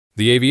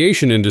The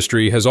aviation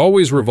industry has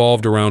always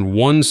revolved around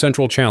one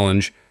central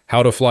challenge: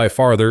 how to fly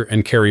farther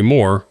and carry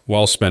more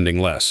while spending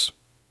less.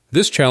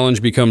 This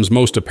challenge becomes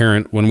most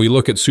apparent when we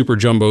look at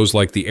superjumbos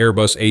like the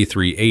Airbus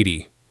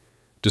A380.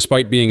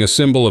 Despite being a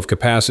symbol of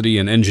capacity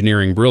and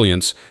engineering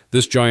brilliance,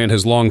 this giant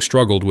has long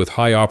struggled with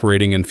high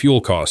operating and fuel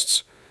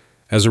costs.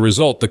 As a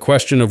result, the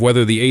question of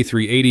whether the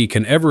A380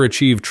 can ever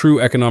achieve true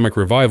economic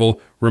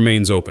revival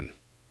remains open.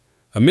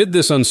 Amid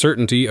this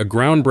uncertainty, a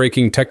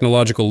groundbreaking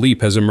technological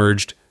leap has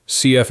emerged: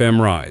 CFM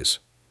Rise.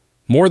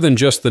 More than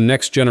just the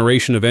next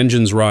generation of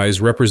engines, Rise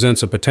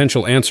represents a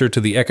potential answer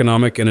to the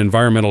economic and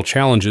environmental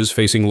challenges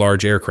facing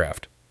large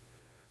aircraft.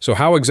 So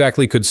how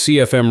exactly could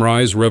CFM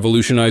Rise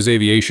revolutionize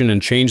aviation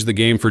and change the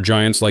game for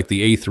giants like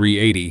the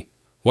A380?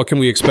 What can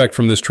we expect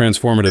from this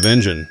transformative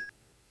engine?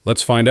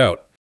 Let's find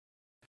out.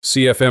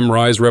 CFM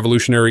Rise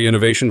revolutionary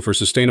innovation for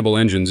sustainable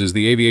engines is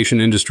the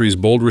aviation industry's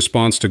bold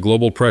response to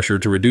global pressure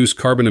to reduce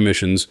carbon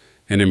emissions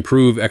and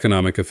improve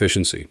economic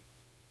efficiency.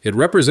 It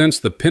represents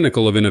the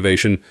pinnacle of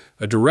innovation,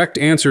 a direct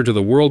answer to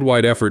the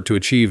worldwide effort to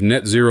achieve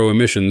net zero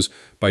emissions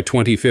by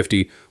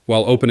 2050,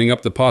 while opening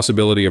up the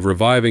possibility of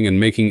reviving and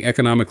making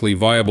economically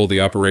viable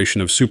the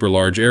operation of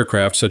super-large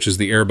aircraft such as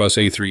the Airbus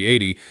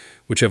A380,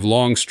 which have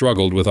long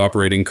struggled with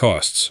operating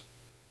costs.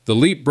 The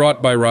leap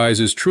brought by Rise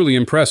is truly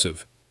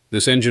impressive.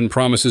 This engine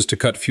promises to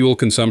cut fuel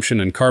consumption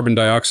and carbon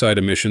dioxide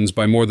emissions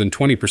by more than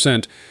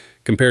 20%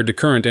 compared to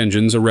current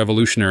engines, a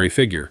revolutionary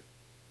figure.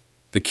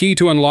 The key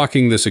to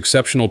unlocking this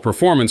exceptional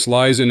performance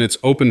lies in its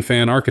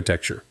open-fan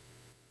architecture.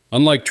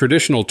 Unlike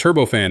traditional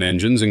turbofan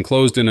engines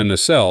enclosed in a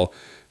nacelle,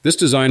 this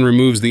design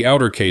removes the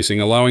outer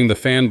casing, allowing the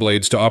fan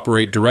blades to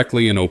operate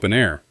directly in open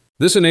air.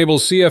 This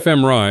enables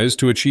CFM Rise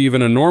to achieve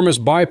an enormous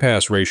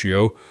bypass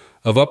ratio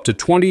of up to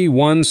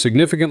 21,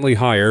 significantly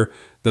higher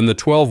than the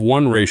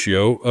 12:1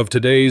 ratio of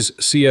today's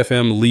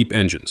CFM LEAP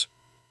engines.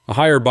 A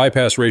higher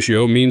bypass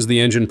ratio means the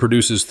engine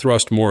produces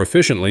thrust more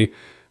efficiently,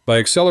 by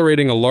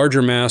accelerating a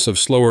larger mass of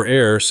slower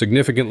air,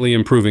 significantly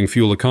improving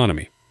fuel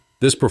economy.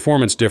 This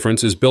performance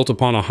difference is built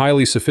upon a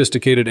highly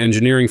sophisticated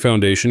engineering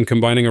foundation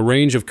combining a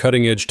range of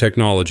cutting-edge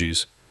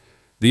technologies.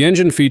 The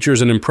engine features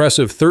an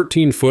impressive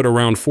 13-foot,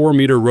 around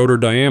 4-meter rotor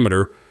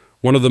diameter,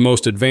 one of the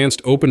most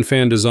advanced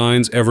open-fan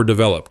designs ever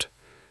developed.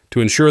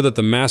 To ensure that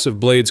the massive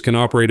blades can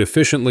operate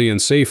efficiently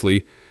and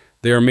safely,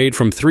 they are made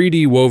from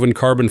 3D woven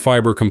carbon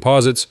fiber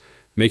composites,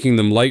 making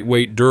them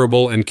lightweight,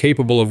 durable, and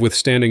capable of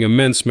withstanding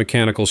immense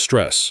mechanical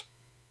stress.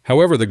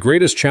 However, the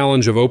greatest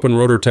challenge of open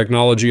rotor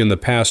technology in the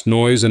past,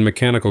 noise and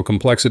mechanical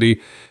complexity,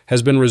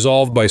 has been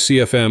resolved by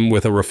CFM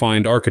with a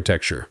refined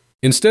architecture.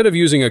 Instead of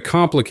using a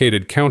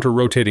complicated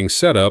counter-rotating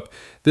setup,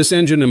 this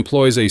engine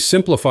employs a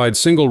simplified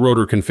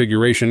single-rotor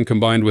configuration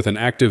combined with an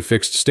active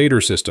fixed stator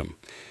system.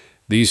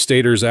 These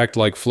stators act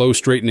like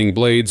flow-straightening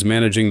blades,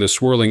 managing the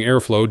swirling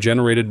airflow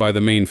generated by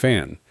the main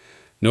fan.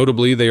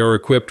 Notably, they are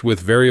equipped with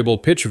variable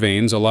pitch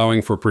vanes,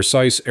 allowing for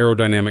precise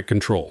aerodynamic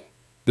control.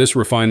 This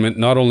refinement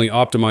not only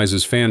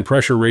optimizes fan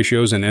pressure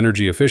ratios and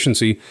energy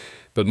efficiency,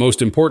 but most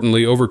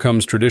importantly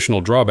overcomes traditional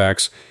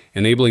drawbacks,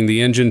 enabling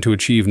the engine to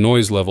achieve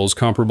noise levels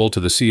comparable to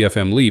the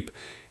CFM LEAP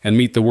and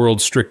meet the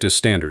world's strictest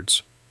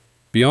standards.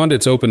 Beyond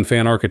its open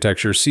fan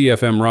architecture,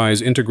 CFM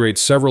Rise integrates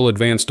several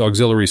advanced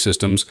auxiliary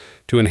systems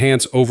to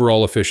enhance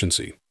overall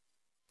efficiency.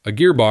 A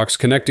gearbox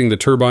connecting the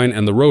turbine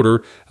and the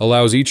rotor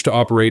allows each to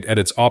operate at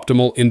its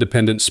optimal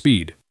independent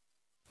speed.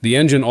 The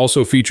engine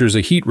also features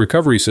a heat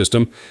recovery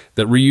system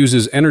that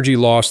reuses energy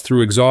lost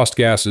through exhaust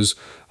gases,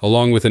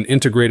 along with an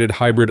integrated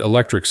hybrid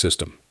electric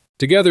system.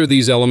 Together,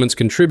 these elements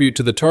contribute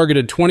to the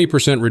targeted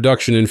 20%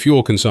 reduction in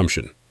fuel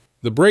consumption.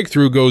 The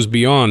breakthrough goes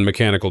beyond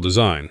mechanical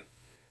design.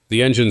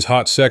 The engine's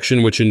hot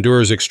section, which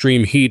endures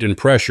extreme heat and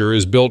pressure,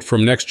 is built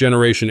from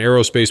next-generation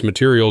aerospace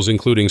materials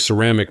including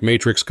ceramic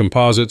matrix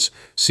composites,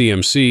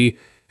 CMC,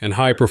 and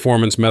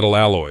high-performance metal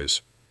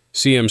alloys.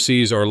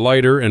 CMCs are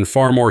lighter and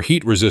far more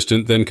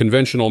heat-resistant than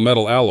conventional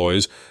metal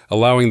alloys,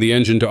 allowing the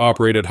engine to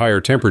operate at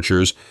higher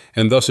temperatures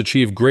and thus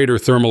achieve greater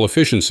thermal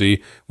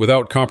efficiency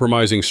without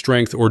compromising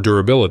strength or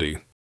durability.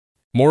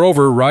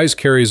 Moreover, Rise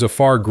carries a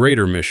far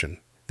greater mission.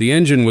 The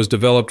engine was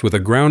developed with a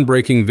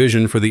groundbreaking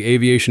vision for the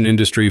aviation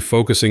industry,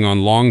 focusing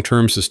on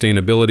long-term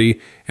sustainability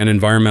and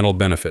environmental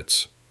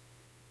benefits.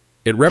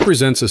 It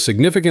represents a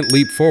significant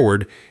leap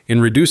forward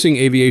in reducing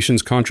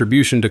aviation's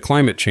contribution to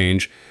climate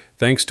change,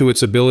 thanks to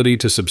its ability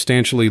to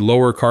substantially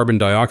lower carbon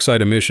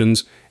dioxide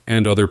emissions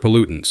and other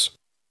pollutants.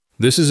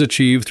 This is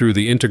achieved through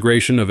the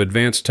integration of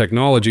advanced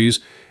technologies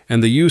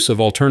and the use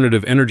of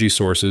alternative energy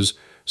sources,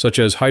 such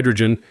as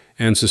hydrogen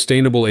and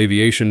sustainable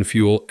aviation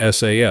fuel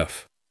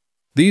 (SAF).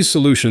 These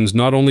solutions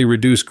not only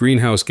reduce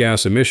greenhouse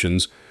gas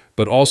emissions,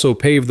 but also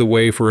pave the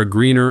way for a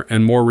greener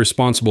and more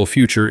responsible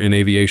future in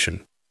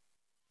aviation.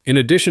 In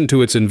addition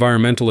to its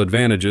environmental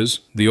advantages,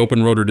 the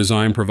open-rotor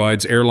design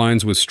provides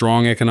airlines with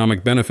strong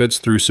economic benefits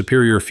through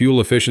superior fuel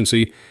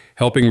efficiency,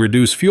 helping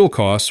reduce fuel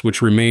costs,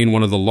 which remain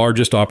one of the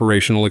largest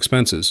operational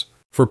expenses.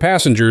 For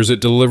passengers, it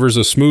delivers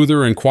a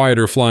smoother and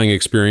quieter flying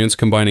experience,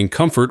 combining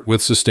comfort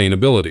with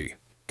sustainability.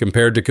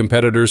 Compared to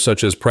competitors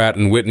such as Pratt &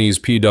 Whitney's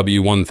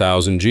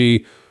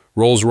PW1000G,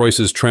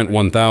 Rolls-Royce's Trent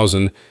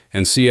 1000,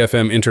 and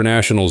CFM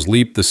International's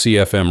LEAP, the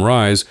CFM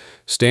Rise,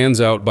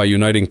 stands out by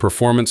uniting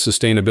performance,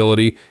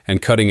 sustainability,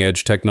 and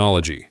cutting-edge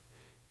technology.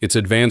 Its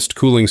advanced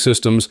cooling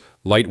systems,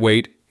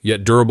 lightweight,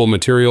 yet durable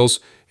materials,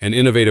 and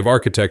innovative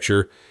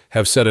architecture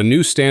have set a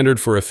new standard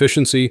for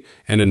efficiency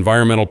and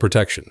environmental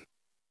protection.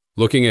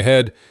 Looking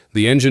ahead,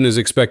 the engine is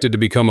expected to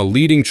become a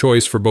leading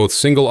choice for both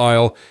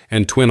single-aisle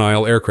and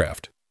twin-aisle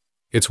aircraft.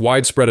 Its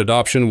widespread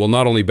adoption will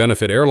not only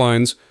benefit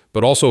airlines,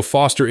 but also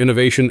foster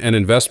innovation and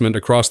investment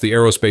across the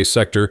aerospace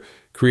sector,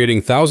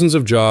 creating thousands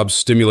of jobs,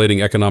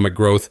 stimulating economic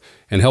growth,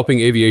 and helping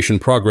aviation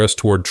progress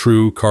toward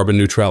true carbon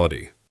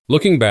neutrality.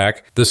 Looking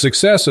back, the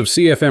success of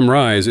CFM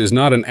Rise is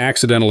not an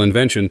accidental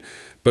invention,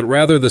 but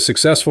rather the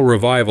successful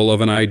revival of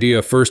an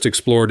idea first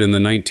explored in the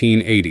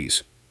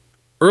 1980s.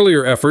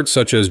 Earlier efforts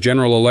such as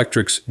General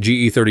Electric's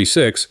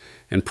GE36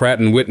 and Pratt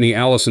 & Whitney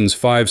Allison's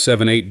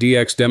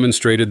 578DX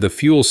demonstrated the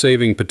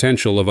fuel-saving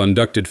potential of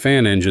unducted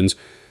fan engines,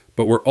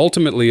 but were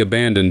ultimately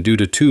abandoned due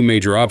to two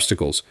major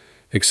obstacles: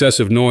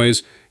 excessive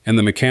noise and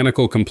the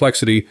mechanical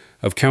complexity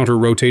of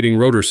counter-rotating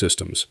rotor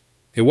systems.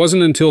 It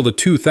wasn't until the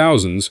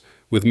 2000s,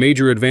 with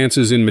major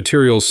advances in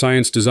materials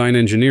science, design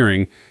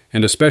engineering,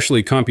 and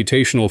especially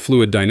computational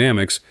fluid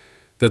dynamics,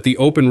 that the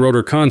open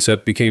rotor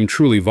concept became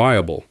truly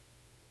viable.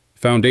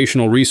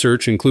 Foundational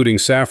research, including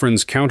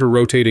Safran's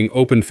counter-rotating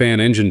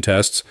open-fan engine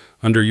tests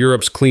under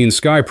Europe's Clean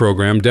Sky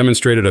program,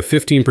 demonstrated a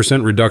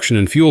 15% reduction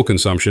in fuel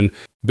consumption.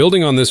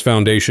 Building on this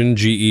foundation,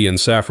 GE and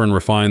Safran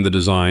refined the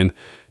design,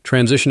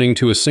 transitioning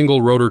to a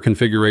single rotor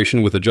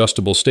configuration with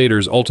adjustable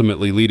stators,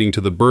 ultimately leading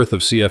to the birth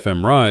of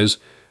CFM Rise,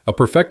 a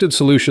perfected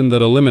solution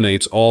that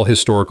eliminates all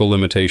historical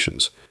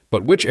limitations.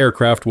 But which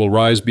aircraft will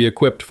Rise be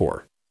equipped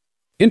for?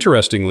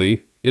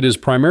 Interestingly, it is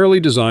primarily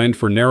designed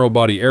for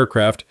narrow-body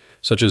aircraft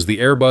such as the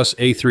Airbus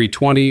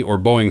A320 or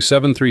Boeing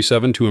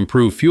 737 to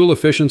improve fuel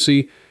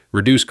efficiency,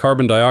 reduce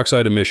carbon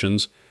dioxide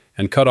emissions,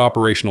 and cut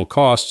operational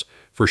costs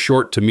for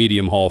short to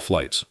medium-haul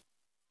flights.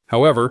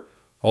 However,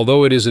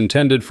 although it is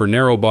intended for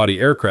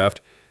narrow-body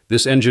aircraft,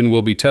 this engine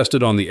will be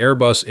tested on the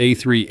Airbus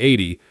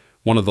A380,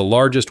 one of the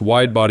largest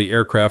wide-body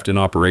aircraft in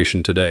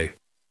operation today.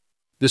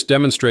 This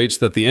demonstrates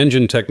that the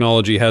engine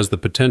technology has the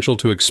potential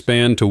to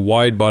expand to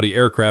wide-body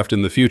aircraft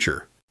in the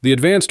future. The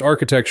advanced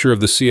architecture of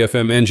the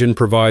CFM engine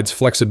provides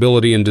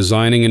flexibility in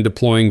designing and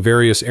deploying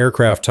various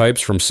aircraft types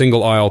from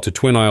single-aisle to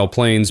twin-aisle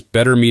planes,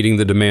 better meeting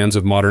the demands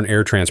of modern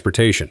air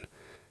transportation.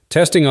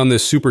 Testing on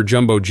this super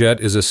jumbo jet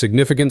is a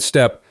significant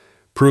step,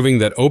 proving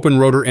that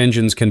open-rotor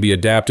engines can be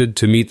adapted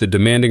to meet the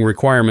demanding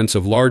requirements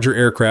of larger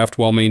aircraft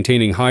while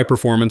maintaining high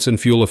performance and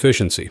fuel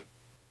efficiency.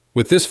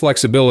 With this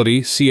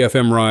flexibility,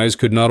 CFM Rise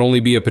could not only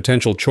be a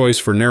potential choice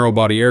for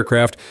narrow-body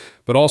aircraft,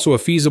 but also a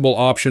feasible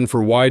option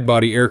for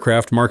wide-body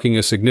aircraft, marking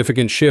a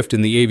significant shift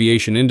in the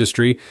aviation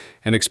industry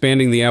and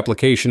expanding the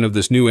application of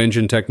this new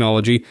engine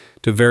technology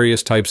to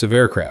various types of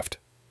aircraft.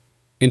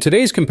 In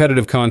today's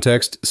competitive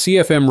context,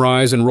 CFM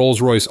Rise and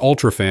Rolls-Royce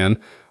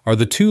UltraFan are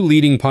the two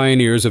leading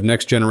pioneers of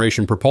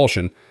next-generation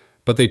propulsion,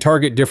 but they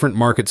target different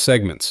market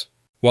segments.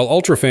 While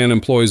UltraFan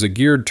employs a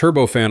geared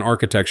turbofan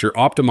architecture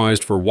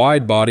optimized for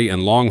wide-body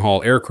and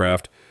long-haul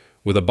aircraft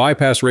with a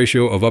bypass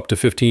ratio of up to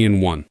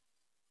 15:1.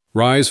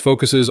 Rise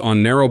focuses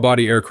on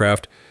narrow-body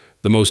aircraft,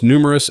 the most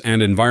numerous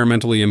and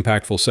environmentally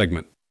impactful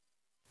segment.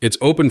 Its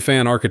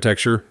open-fan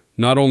architecture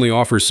not only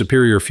offers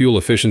superior fuel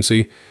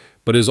efficiency,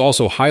 but is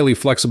also highly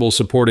flexible,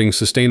 supporting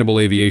sustainable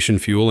aviation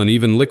fuel and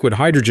even liquid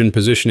hydrogen,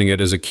 positioning it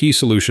as a key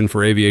solution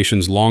for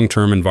aviation's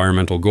long-term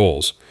environmental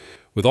goals.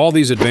 With all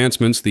these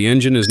advancements, the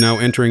engine is now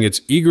entering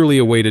its eagerly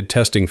awaited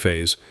testing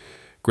phase.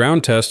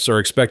 Ground tests are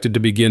expected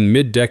to begin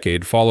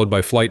mid-decade, followed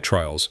by flight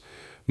trials.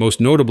 Most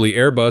notably,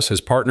 Airbus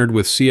has partnered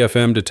with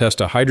CFM to test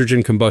a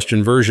hydrogen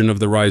combustion version of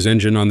the Rise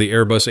engine on the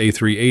Airbus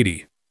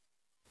A380.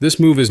 This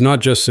move is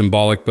not just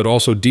symbolic, but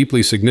also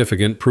deeply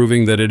significant,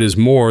 proving that it is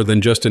more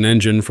than just an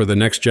engine for the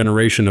next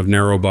generation of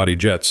narrow-body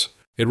jets.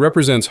 It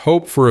represents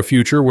hope for a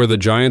future where the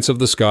giants of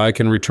the sky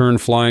can return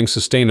flying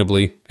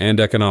sustainably and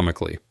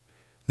economically.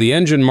 The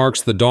engine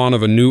marks the dawn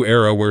of a new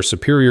era where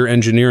superior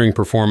engineering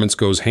performance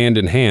goes hand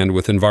in hand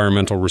with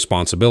environmental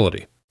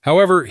responsibility.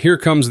 However, here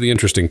comes the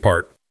interesting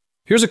part.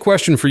 Here's a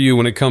question for you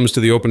when it comes to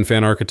the open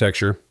fan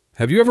architecture.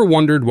 Have you ever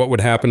wondered what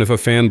would happen if a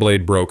fan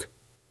blade broke?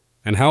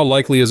 And how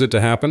likely is it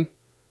to happen?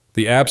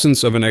 The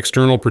absence of an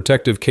external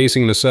protective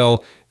casing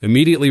nacelle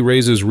immediately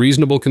raises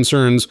reasonable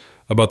concerns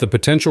about the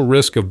potential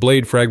risk of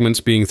blade fragments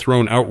being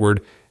thrown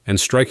outward and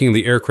striking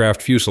the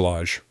aircraft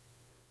fuselage.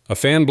 A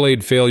fan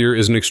blade failure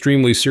is an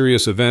extremely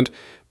serious event,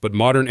 but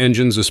modern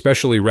engines,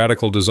 especially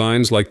radical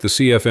designs like the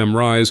CFM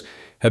Rise,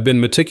 have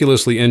been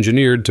meticulously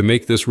engineered to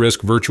make this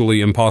risk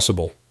virtually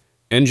impossible.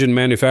 Engine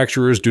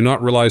manufacturers do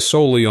not rely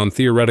solely on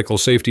theoretical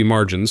safety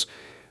margins.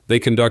 They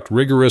conduct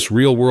rigorous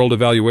real-world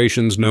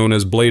evaluations known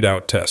as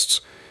blade-out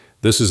tests.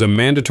 This is a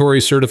mandatory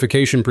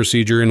certification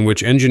procedure in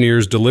which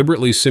engineers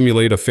deliberately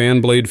simulate a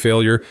fan blade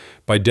failure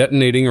by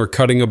detonating or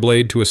cutting a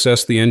blade to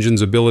assess the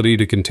engine's ability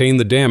to contain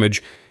the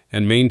damage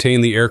and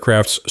maintain the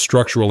aircraft's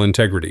structural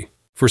integrity.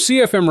 For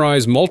CFM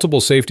Rise, multiple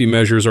safety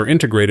measures are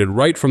integrated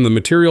right from the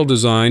material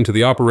design to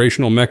the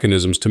operational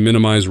mechanisms to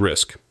minimize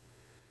risk.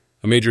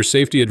 A major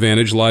safety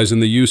advantage lies in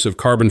the use of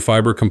carbon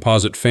fiber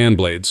composite fan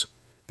blades.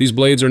 These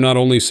blades are not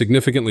only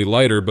significantly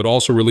lighter but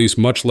also release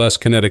much less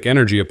kinetic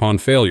energy upon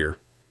failure.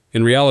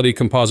 In reality,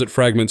 composite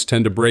fragments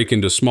tend to break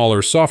into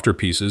smaller, softer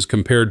pieces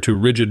compared to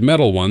rigid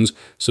metal ones,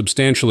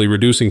 substantially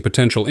reducing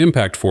potential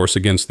impact force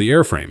against the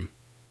airframe.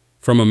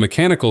 From a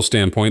mechanical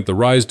standpoint, the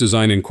Rise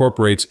design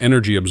incorporates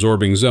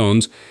energy-absorbing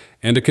zones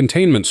and a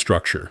containment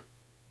structure.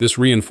 This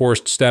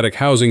reinforced static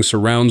housing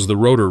surrounds the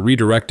rotor,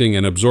 redirecting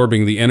and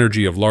absorbing the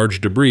energy of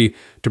large debris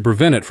to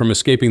prevent it from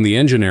escaping the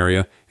engine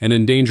area and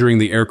endangering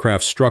the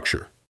aircraft's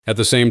structure. At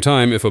the same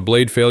time, if a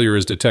blade failure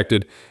is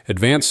detected,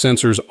 advanced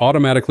sensors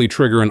automatically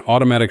trigger an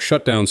automatic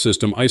shutdown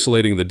system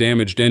isolating the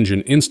damaged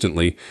engine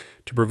instantly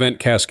to prevent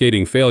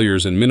cascading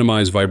failures and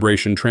minimize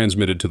vibration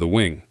transmitted to the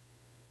wing.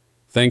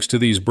 Thanks to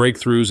these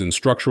breakthroughs in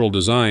structural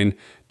design,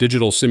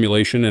 digital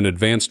simulation, and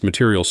advanced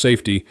material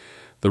safety,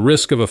 the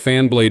risk of a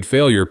fan blade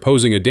failure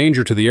posing a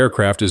danger to the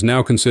aircraft is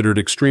now considered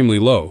extremely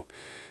low.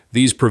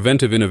 These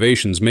preventive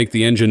innovations make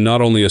the engine not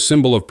only a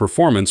symbol of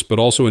performance but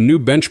also a new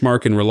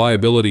benchmark in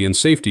reliability and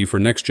safety for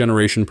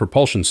next-generation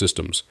propulsion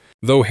systems.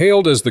 Though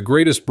hailed as the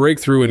greatest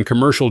breakthrough in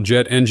commercial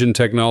jet engine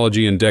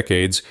technology in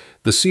decades,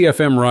 the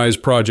CFM Rise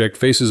project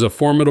faces a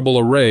formidable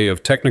array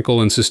of technical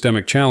and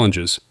systemic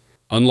challenges.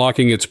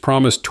 Unlocking its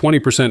promised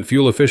 20%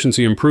 fuel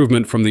efficiency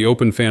improvement from the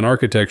open fan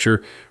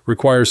architecture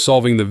requires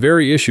solving the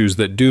very issues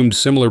that doomed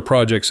similar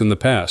projects in the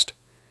past.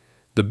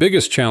 The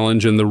biggest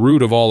challenge and the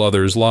root of all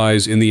others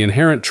lies in the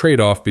inherent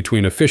trade-off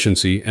between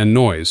efficiency and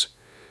noise.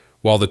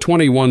 While the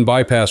 21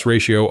 bypass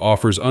ratio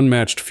offers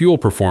unmatched fuel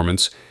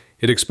performance,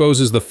 it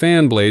exposes the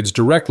fan blades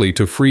directly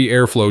to free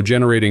airflow,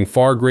 generating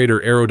far greater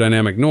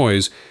aerodynamic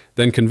noise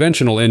than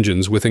conventional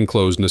engines with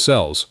enclosed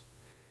nacelles.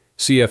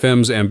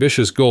 CFM's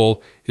ambitious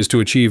goal is to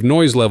achieve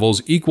noise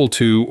levels equal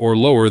to or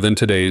lower than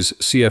today's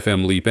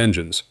CFM LEAP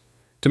engines.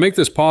 To make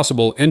this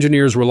possible,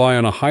 engineers rely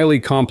on a highly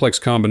complex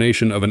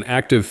combination of an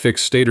active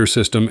fixed stator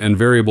system and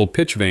variable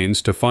pitch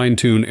vanes to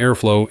fine-tune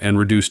airflow and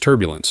reduce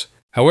turbulence.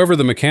 However,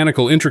 the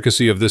mechanical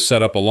intricacy of this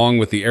setup, along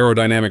with the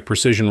aerodynamic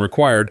precision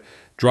required,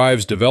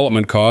 drives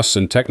development costs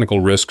and technical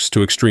risks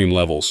to extreme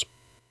levels.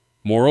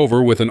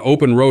 Moreover, with an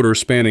open rotor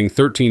spanning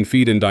 13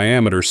 feet in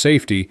diameter,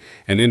 safety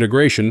and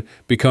integration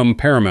become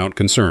paramount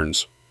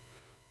concerns.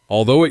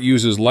 Although it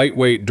uses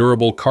lightweight,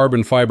 durable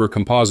carbon fiber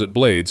composite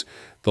blades,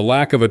 the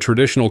lack of a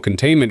traditional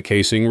containment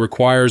casing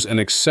requires an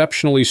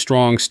exceptionally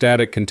strong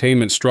static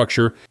containment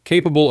structure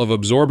capable of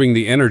absorbing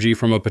the energy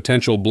from a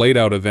potential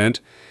blade-out event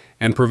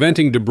and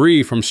preventing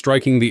debris from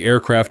striking the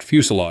aircraft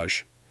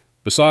fuselage.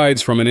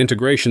 Besides, from an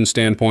integration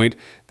standpoint,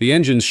 the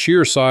engine's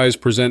sheer size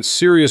presents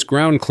serious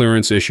ground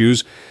clearance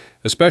issues,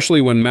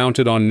 especially when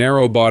mounted on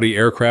narrow-body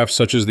aircraft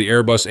such as the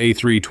Airbus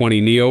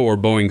A320neo or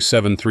Boeing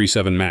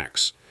 737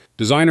 MAX.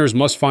 Designers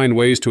must find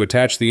ways to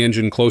attach the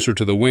engine closer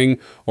to the wing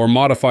or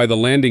modify the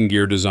landing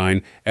gear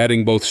design,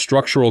 adding both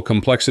structural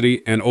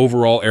complexity and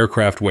overall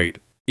aircraft weight.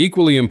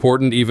 Equally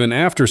important, even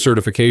after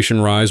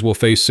certification, Rise will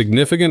face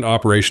significant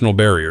operational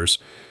barriers.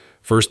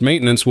 First,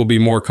 maintenance will be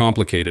more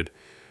complicated.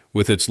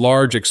 With its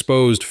large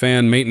exposed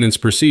fan, maintenance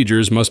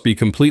procedures must be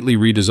completely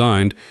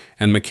redesigned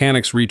and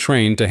mechanics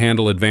retrained to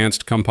handle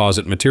advanced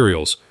composite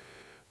materials.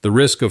 The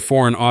risk of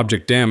foreign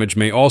object damage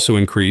may also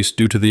increase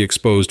due to the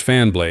exposed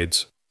fan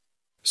blades.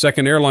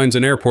 Second, airlines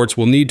and airports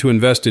will need to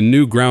invest in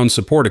new ground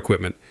support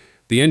equipment.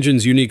 The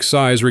engine's unique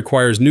size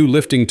requires new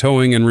lifting,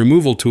 towing, and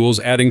removal tools,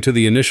 adding to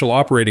the initial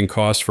operating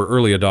costs for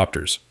early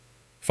adopters.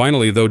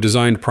 Finally, though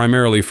designed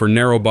primarily for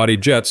narrow-body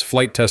jets,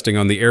 flight testing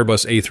on the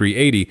Airbus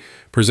A380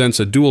 presents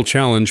a dual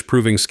challenge,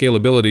 proving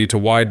scalability to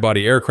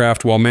wide-body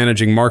aircraft while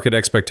managing market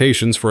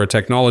expectations for a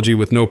technology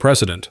with no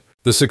precedent.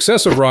 The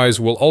success of Rise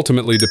will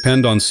ultimately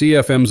depend on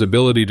CFM's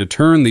ability to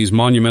turn these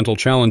monumental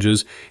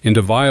challenges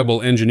into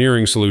viable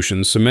engineering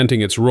solutions, cementing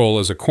its role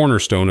as a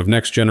cornerstone of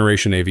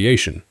next-generation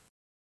aviation.